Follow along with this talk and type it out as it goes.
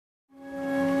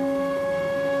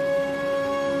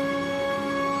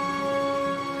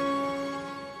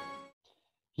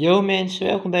Yo mensen,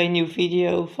 welkom bij een nieuwe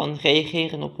video van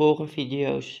Reageren op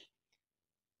horrorvideo's.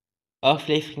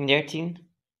 Aflevering 13.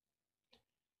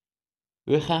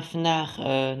 We gaan vandaag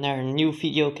naar een nieuwe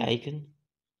video kijken.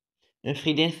 Een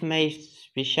vriendin van mij heeft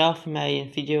speciaal voor mij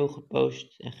een video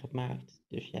gepost en gemaakt.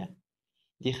 Dus ja,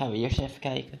 die gaan we eerst even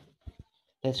kijken.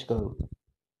 Let's go.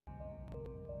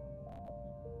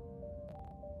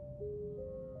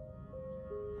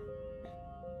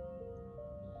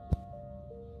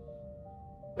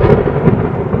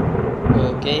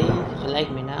 Oké, gelijk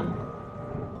mijn naam.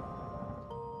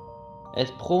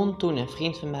 Het begon toen een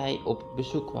vriend van mij op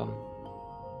bezoek kwam.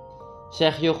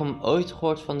 Zeg Jochem ooit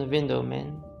gehoord van de Window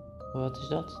Man? Wat is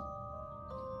dat?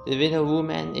 De Window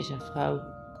Woman is een vrouw.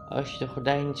 Als je de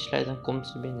gordijn niet sluit, dan komt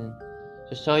ze binnen.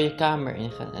 Ze zal je kamer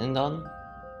ingaan en dan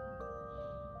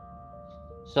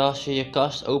zal ze je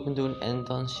kast open doen en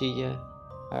dan zie je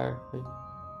haar.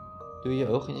 Doe je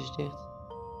ogen eens dicht.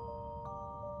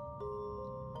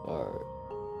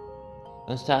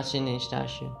 Dan staat ze ineens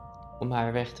naast je om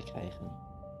haar weg te krijgen.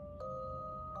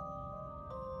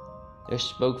 De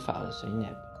spookverhalen zijn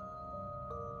nep.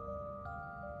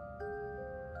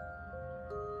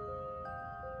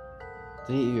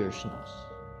 Drie uur 's nachts.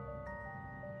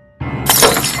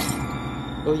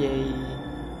 Oh jee.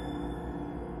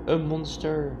 Een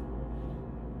monster.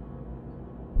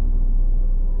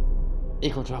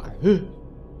 Ik word wakker. Huh?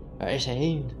 Waar is hij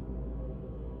heen?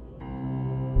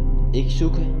 Ik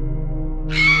zoek hem.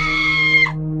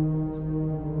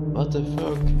 What the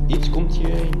fuck? Iets komt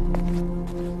hierheen.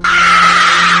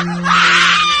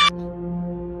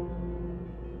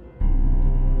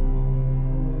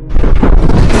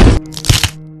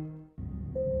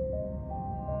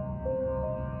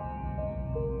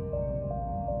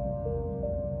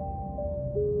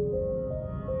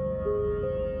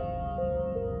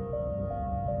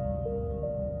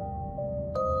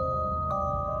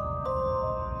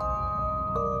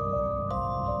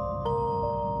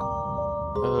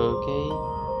 Oké.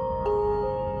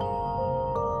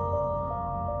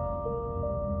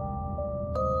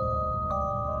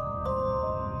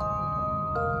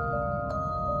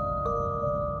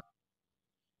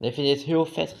 Ik vind dit heel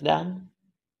vet gedaan.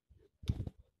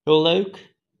 Heel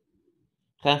leuk.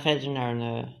 We gaan verder naar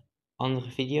een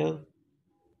andere video.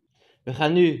 We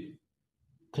gaan nu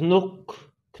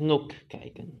knok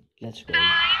kijken. Let's go. 4,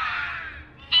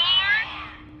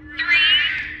 3,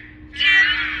 2,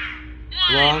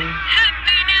 1. 1.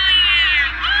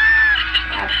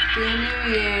 Happy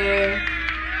New Year!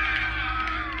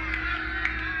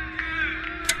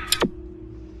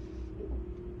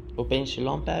 Opeens de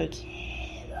lamp uit.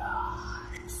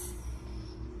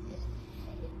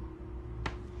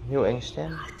 Heel enge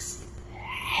stem.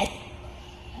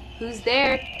 Who's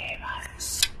there?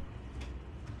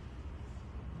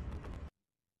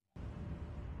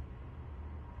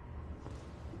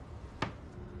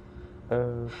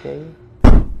 Oké.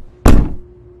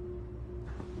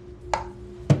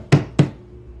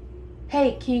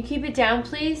 Hey, can you keep it down,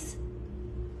 please?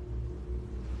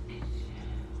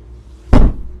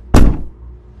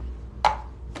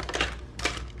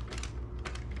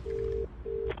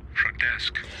 Front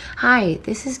desk. Hi,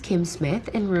 this is Kim Smith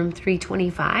in room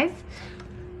 325.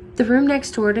 The room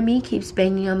next door to me keeps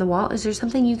banging on the wall. Is there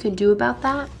something you can do about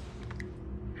that?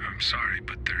 I'm sorry,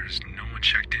 but there's no one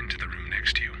checked into the room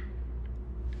next to you.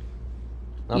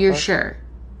 You're sure?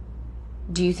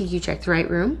 Do you think you checked the right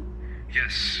room?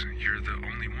 Yes, you're the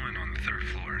only one on the 3rd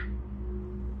floor.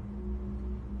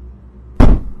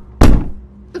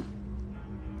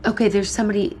 Okay, there's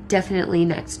somebody definitely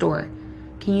next door.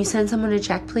 Can you send someone to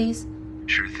check, please?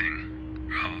 Sure thing.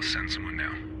 I'll send someone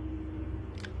now.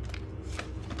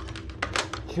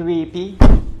 Creepy.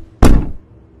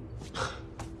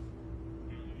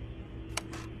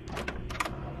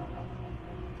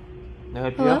 Nou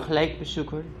heb je wel gelijk bezoek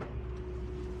hoor.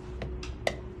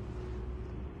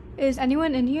 Is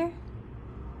anyone in here?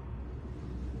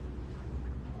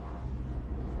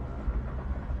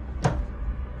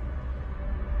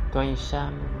 Kan je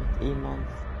samen met iemand...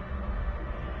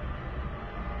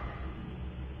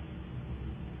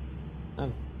 Oh,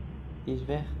 die is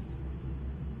weg.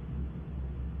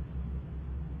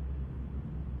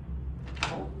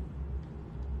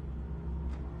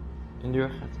 Een deur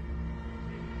gaat.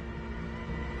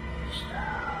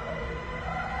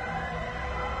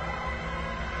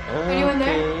 Anyone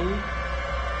there? Oké.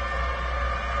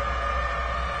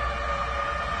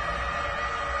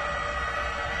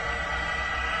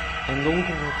 Een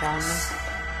donkere kamer.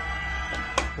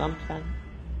 Lamp aan.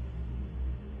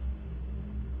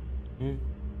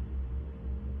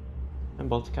 Een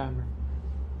badkamer.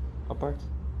 Apart.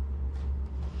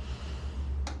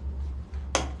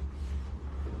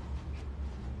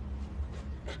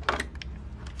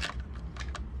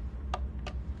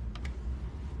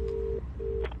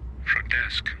 Front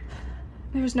desk.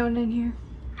 There's no one in here.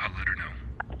 I'll let her know.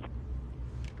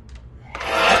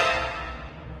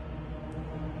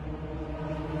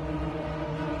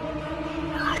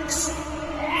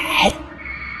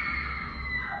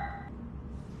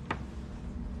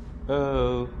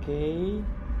 Oké.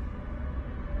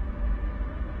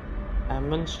 Een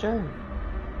monster.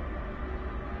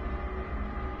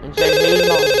 En zijn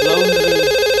helemaal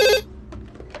lonely.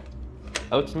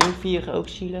 Oh, het is nu 4 ook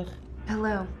zielig.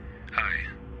 Hello. Hi.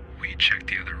 We checked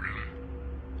the other room.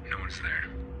 No one's there.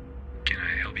 Can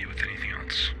I help you with anything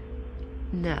else?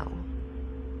 No.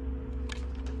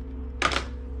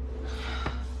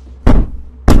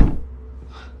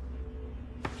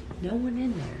 No one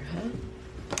in there, huh?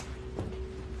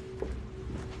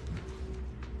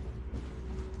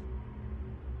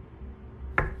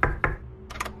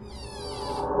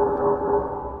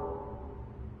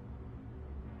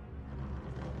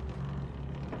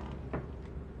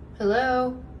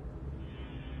 Hello?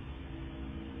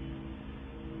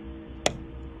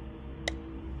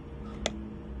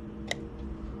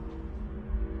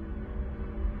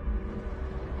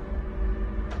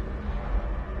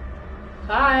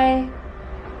 Hi.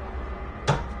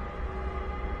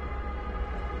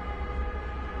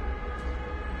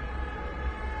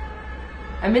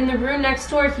 I'm in the room next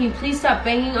door. Can you please stop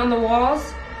banging on the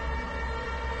walls?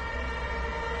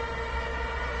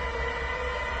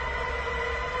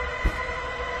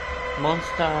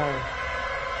 Monster.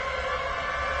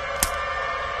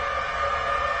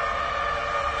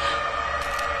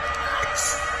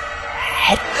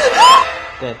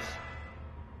 Dead.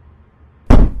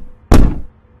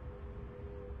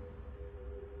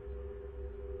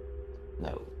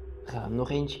 Nou, gaan we nog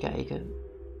eentje kijken.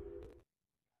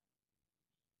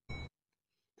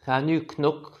 We gaan nu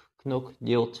Knok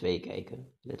deel 2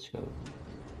 kijken. Let's go.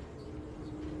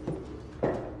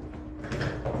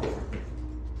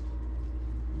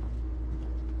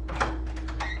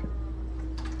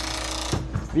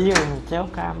 Weer een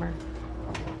hotelkamer.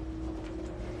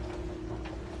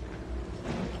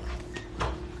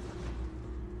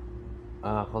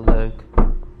 Ah, wat leuk.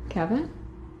 Kevin?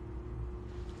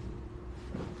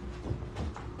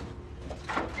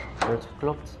 Er wordt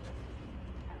geklopt.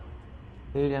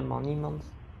 Helemaal niemand.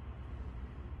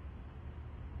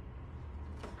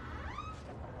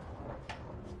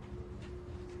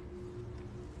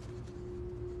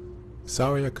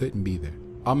 Sorry I couldn't be there.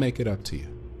 I'll make it up to you.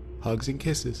 Hugs and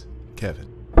kisses, Kevin.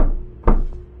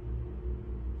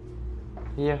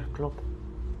 Weer geklopt.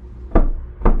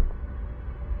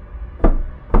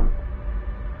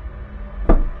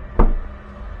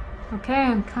 Okay,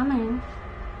 I'm coming.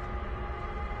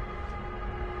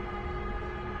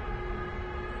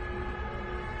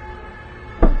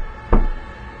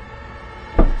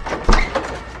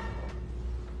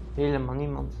 Helemaal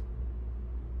niemand.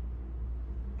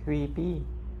 Creepy.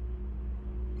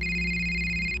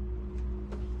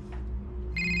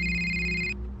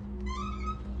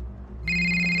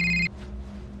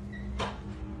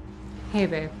 Hey,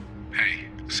 babe. Hey,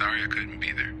 sorry I couldn't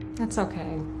be there. That's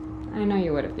okay. I know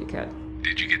you would if you could.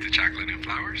 Did you get the chocolate and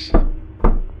flowers?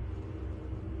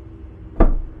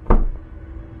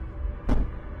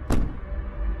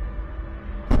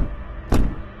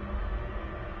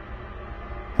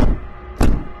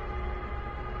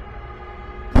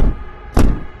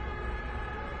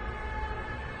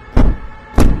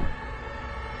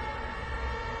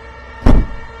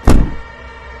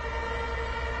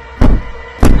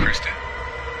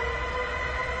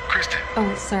 Kristen,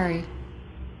 Oh, sorry.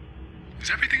 is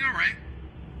everything all right?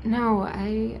 No,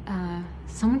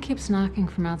 someone keeps knocking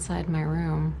from outside my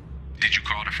room. Did you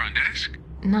call the front desk?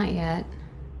 Not yet.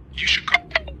 You should call.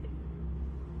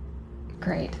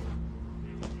 Great.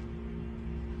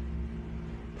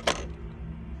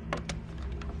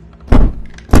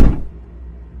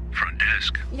 Front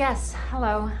desk. Yes,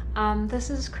 hello. This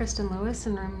is Kristen Lewis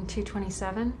in room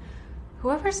 227.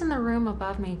 Whoever's in the room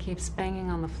above me keeps banging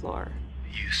on the floor.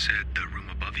 You said the room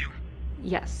above you?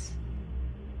 Yes.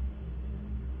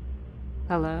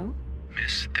 Hello?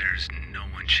 Miss, there's no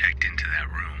one checked into that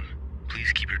room.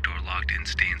 Please keep your door locked and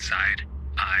stay inside.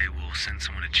 I will send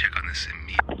someone to check on this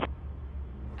immediately.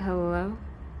 Hello?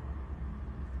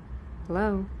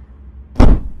 Hello?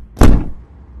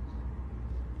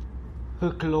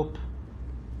 Geklop.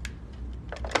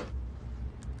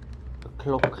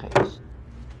 Klopgeest.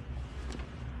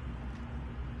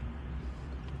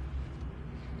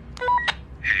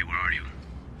 Hey, where are you?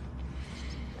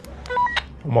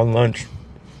 I'm on lunch.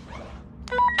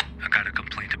 I got a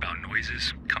complaint about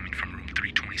noises coming from room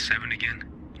 327 again.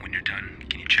 When you're done,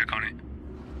 can you check on it?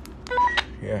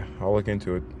 Yeah, I'll look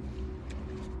into it.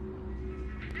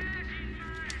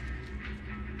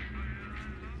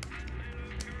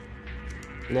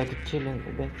 Lekker chillen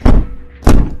op bed.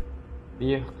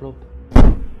 Weer geklopt.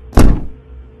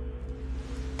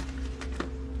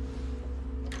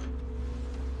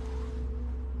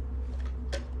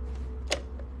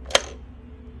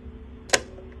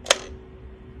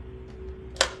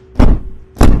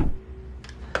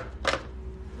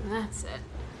 That's it.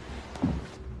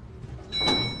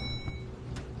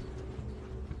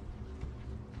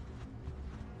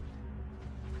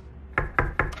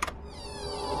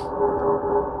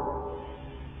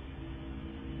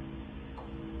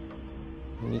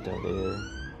 Niet alweer.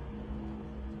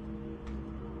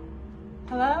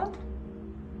 Hello?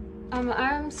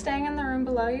 I'm staying in the room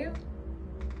below you.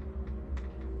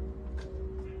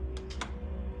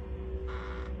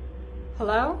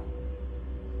 Hello?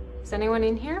 Is anyone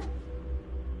in here?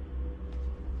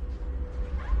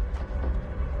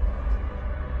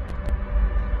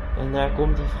 En daar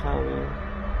komt die vrouw weer.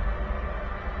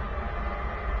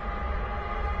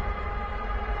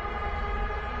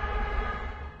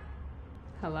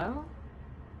 Hello?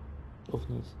 Of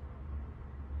niet?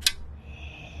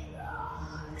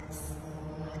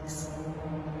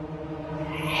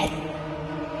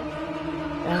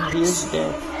 En die is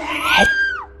dead.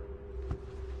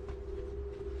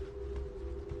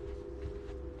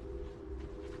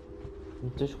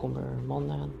 Ondertussen komt er een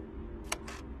man aan.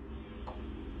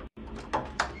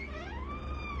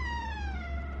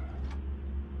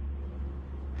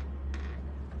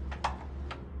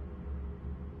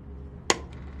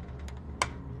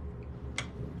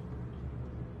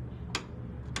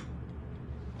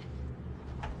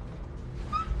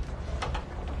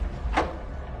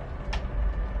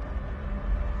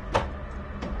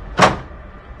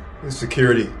 This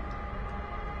security.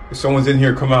 If someone's in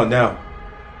here, come out now.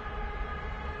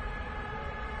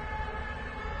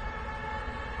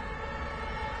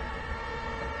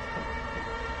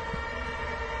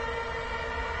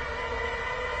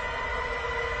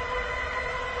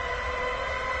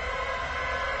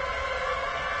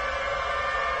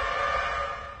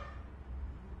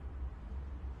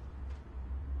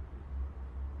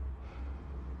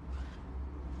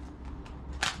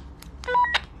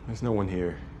 There's no one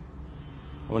here.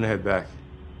 I want to head back.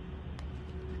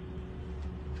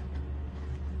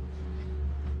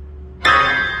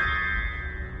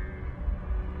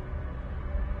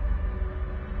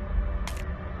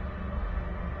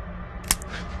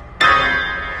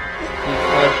 Die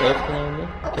vrouw is overgenomen.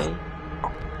 Oké.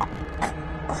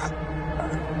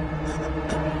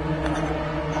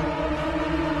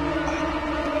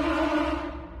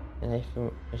 En hij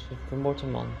vermoordt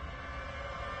een man.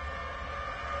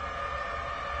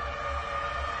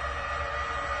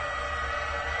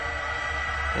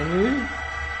 En nu?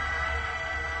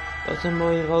 Wat een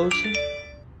mooie roosje.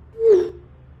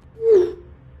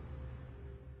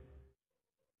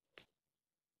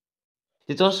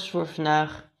 Dit was het voor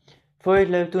vandaag. Vond je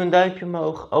het leuk? Doe een duimpje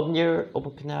omhoog. Abonneer op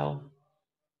mijn kanaal.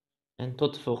 En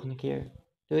tot de volgende keer.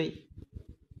 Doei.